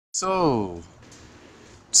So,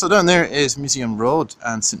 down there is Museum Road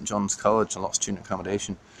and St John's College and lots of student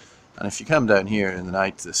accommodation. And if you come down here in the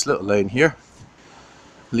night, this little lane here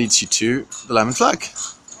leads you to the Lemon Flag.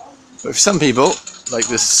 But for some people, like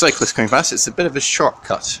this cyclist coming past, it's a bit of a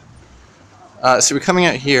shortcut. So we're coming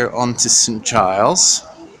out here onto St Giles,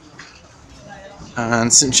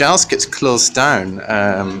 and St Giles gets closed down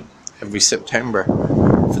every September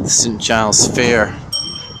for the St Giles Fair,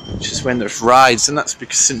 which is when there's rides, and that's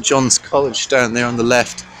because St John's College down there on the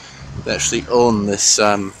left, they actually own this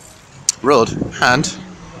road and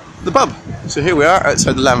the pub. So here we are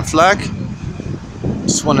outside the Lemon Flag,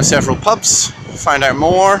 just one of several pubs. Find out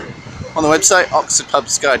more on the website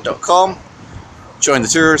oxfordpubsguide.com. Join the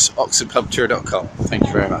tours, oxfordpubtour.com. Thank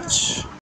you very much.